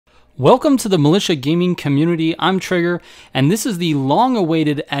Welcome to the Militia Gaming Community. I'm Trigger, and this is the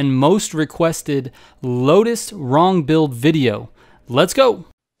long-awaited and most requested Lotus Wrong Build video. Let's go!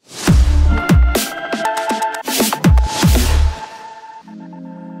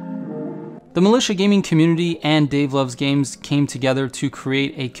 The Militia Gaming Community and Dave Loves Games came together to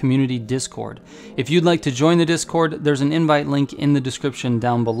create a community Discord. If you'd like to join the Discord, there's an invite link in the description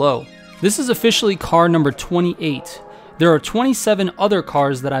down below. This is officially car number 28. There are 27 other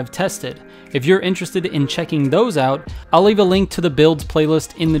cars that I've tested. If you're interested in checking those out, I'll leave a link to the builds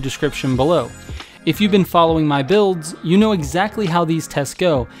playlist in the description below. If you've been following my builds, you know exactly how these tests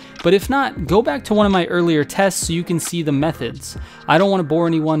go, but if not, go back to one of my earlier tests so you can see the methods. I don't want to bore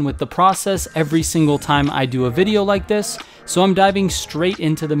anyone with the process every single time I do a video like this, so I'm diving straight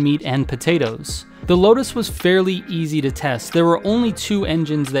into the meat and potatoes. The Lotus was fairly easy to test. There were only two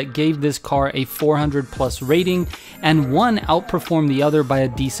engines that gave this car a 400+ rating, and one outperformed the other by a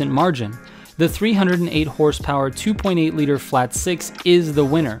decent margin. The 308 horsepower 2.8 liter flat 6 is the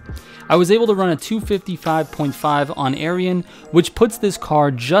winner. I was able to run a 255.5 on Arian, which puts this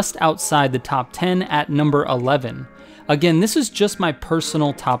car just outside the top 10 at number 11. Again, this is just my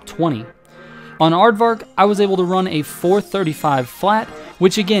personal top 20. On Aardvark, I was able to run a 435 flat,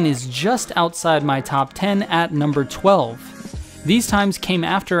 which again is just outside my top 10 at number 12. These times came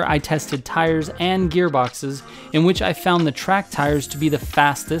after I tested tires and gearboxes, in which I found the track tires to be the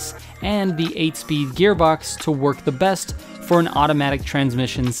fastest and the 8-speed gearbox to work the best for an automatic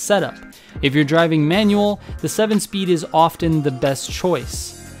transmission setup. If you're driving manual, the 7-speed is often the best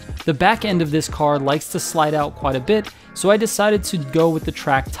choice. The back end of this car likes to slide out quite a bit, so I decided to go with the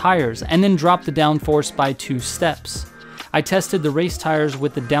track tires and then drop the downforce by 2 steps. I tested the race tires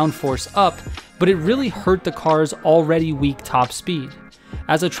with the downforce up, but it really hurt the car's already weak top speed.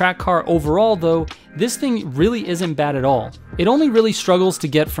 As a track car overall though, this thing really isn't bad at all. It only really struggles to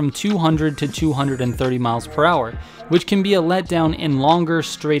get from 200 to 230 miles per hour, which can be a letdown in longer,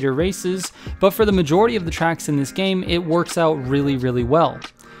 straighter races, but for the majority of the tracks in this game, it works out really well.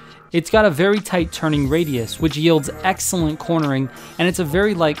 It's got a very tight turning radius, which yields excellent cornering, and it's a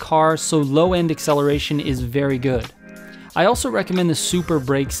very light car, so low-end acceleration is very good. I also recommend the Super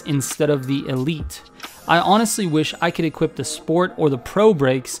brakes instead of the Elite. I honestly wish I could equip the Sport or the Pro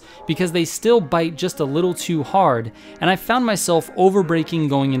brakes because they still bite just a little too hard, and I found myself over-braking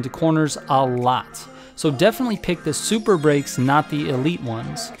going into corners a lot. So definitely pick the Super brakes, not the Elite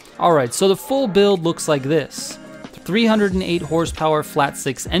ones. Alright, so the full build looks like this. 308 horsepower flat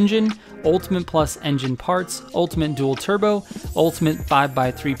 6 engine, Ultimate Plus engine parts, Ultimate Dual Turbo, Ultimate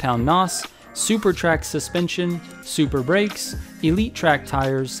 5x3 pound NOS, Super Track suspension, Super brakes, Elite track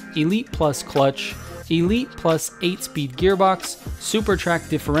tires, Elite Plus clutch, Elite Plus 8-speed gearbox, Super Track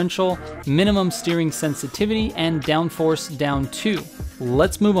differential, minimum steering sensitivity, and downforce down 2.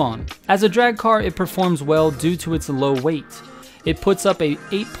 Let's move on. As a drag car, it performs well due to its low weight. It puts up a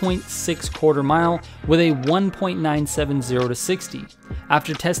 8.6 quarter mile with a 1.970 to 60.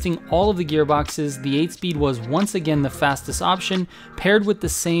 After testing all of the gearboxes, the 8-speed was once again the fastest option, paired with the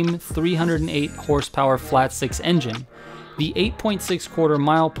same 308 horsepower flat 6 engine. The 8.6 quarter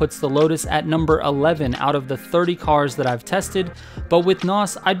mile puts the Lotus at number 11 out of the 30 cars that I've tested, but with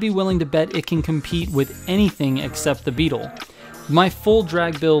NOS, I'd be willing to bet it can compete with anything except the Beetle. My full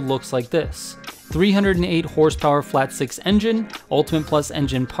drag build looks like this. 308 horsepower flat 6 engine, Ultimate Plus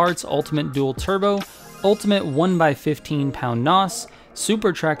engine parts, Ultimate Dual Turbo, Ultimate 1x15 pound NOS,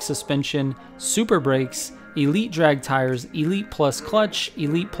 Super Track suspension, Super brakes, Elite drag tires, Elite Plus clutch,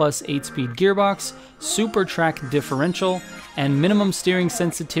 Elite Plus 8-speed gearbox, Super Track differential, and minimum steering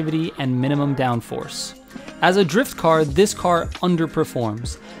sensitivity and minimum downforce. As a drift car, this car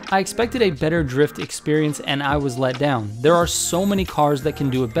underperforms. I expected a better drift experience and I was let down. There are so many cars that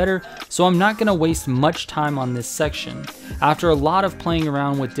can do it better, so I'm not going to waste much time on this section. After a lot of playing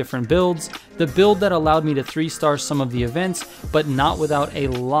around with different builds, the build that allowed me to 3-star some of the events, but not without a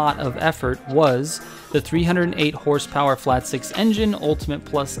lot of effort, was the 308 horsepower flat 6 engine, Ultimate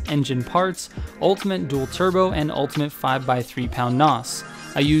Plus engine parts, Ultimate Dual Turbo, and Ultimate 5x3 pound NOS.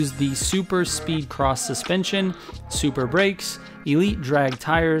 I used the Super Speed Cross suspension, Super brakes, Elite drag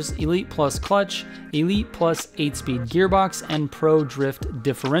tires, Elite Plus clutch, Elite Plus 8-speed gearbox, and Pro Drift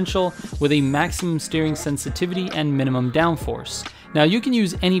differential with a maximum steering sensitivity and minimum downforce. Now you can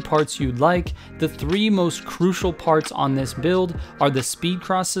use any parts you'd like. The three most crucial parts on this build are the Speed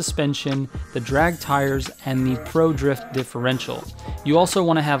Cross suspension, the drag tires, and the Pro Drift differential. You also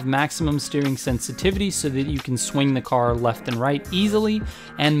want to have maximum steering sensitivity so that you can swing the car left and right easily,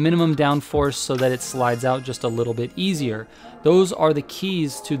 and minimum downforce so that it slides out just a little bit easier. Those are the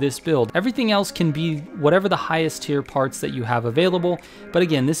keys to this build. Everything else can be whatever the highest tier parts that you have available, but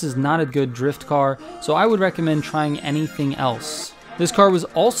again, this is not a good drift car, so I would recommend trying anything else. This car was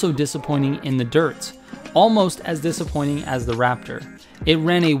also disappointing in the dirt, almost as disappointing as the Raptor. It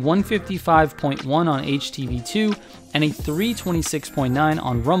ran a 155.1 on HTV2 and a 326.9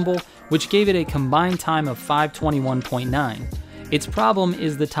 on Rumble, which gave it a combined time of 521.9. Its problem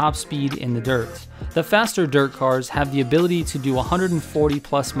is the top speed in the dirt. The faster dirt cars have the ability to do 140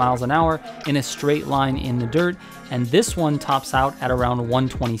 plus miles an hour in a straight line in the dirt, and this one tops out at around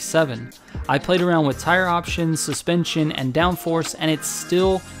 127. I played around with tire options, suspension, and downforce, and it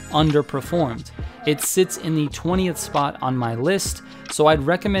still underperformed. It sits in the 20th spot on my list, so I'd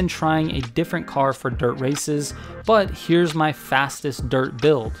recommend trying a different car for dirt races, but here's my fastest dirt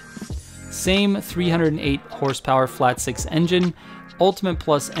build. Same 308 horsepower flat 6 engine, Ultimate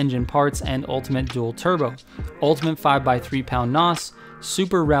Plus engine parts and Ultimate Dual Turbo, Ultimate 5x3 pound NOS,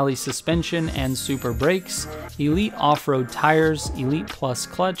 Super Rally suspension and Super brakes, Elite off-road tires, Elite Plus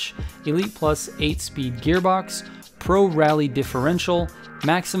clutch, Elite Plus 8-speed gearbox, Pro Rally differential,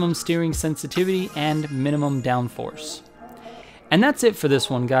 maximum steering sensitivity, and minimum downforce. And that's it for this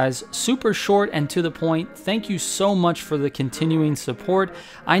one, guys. Super short and to the point. Thank you so much for the continuing support.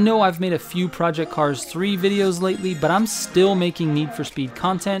 I know I've made a few Project Cars 3 videos lately, but I'm still making Need for Speed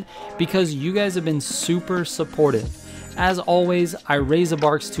content because you guys have been super supportive. As always, I raise a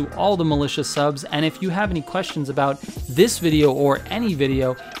barks to all the Militia subs, and if you have any questions about this video or any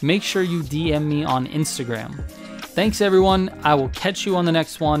video, make sure you DM me on Instagram. Thanks everyone, I will catch you on the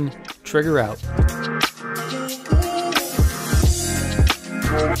next one. Trigger out.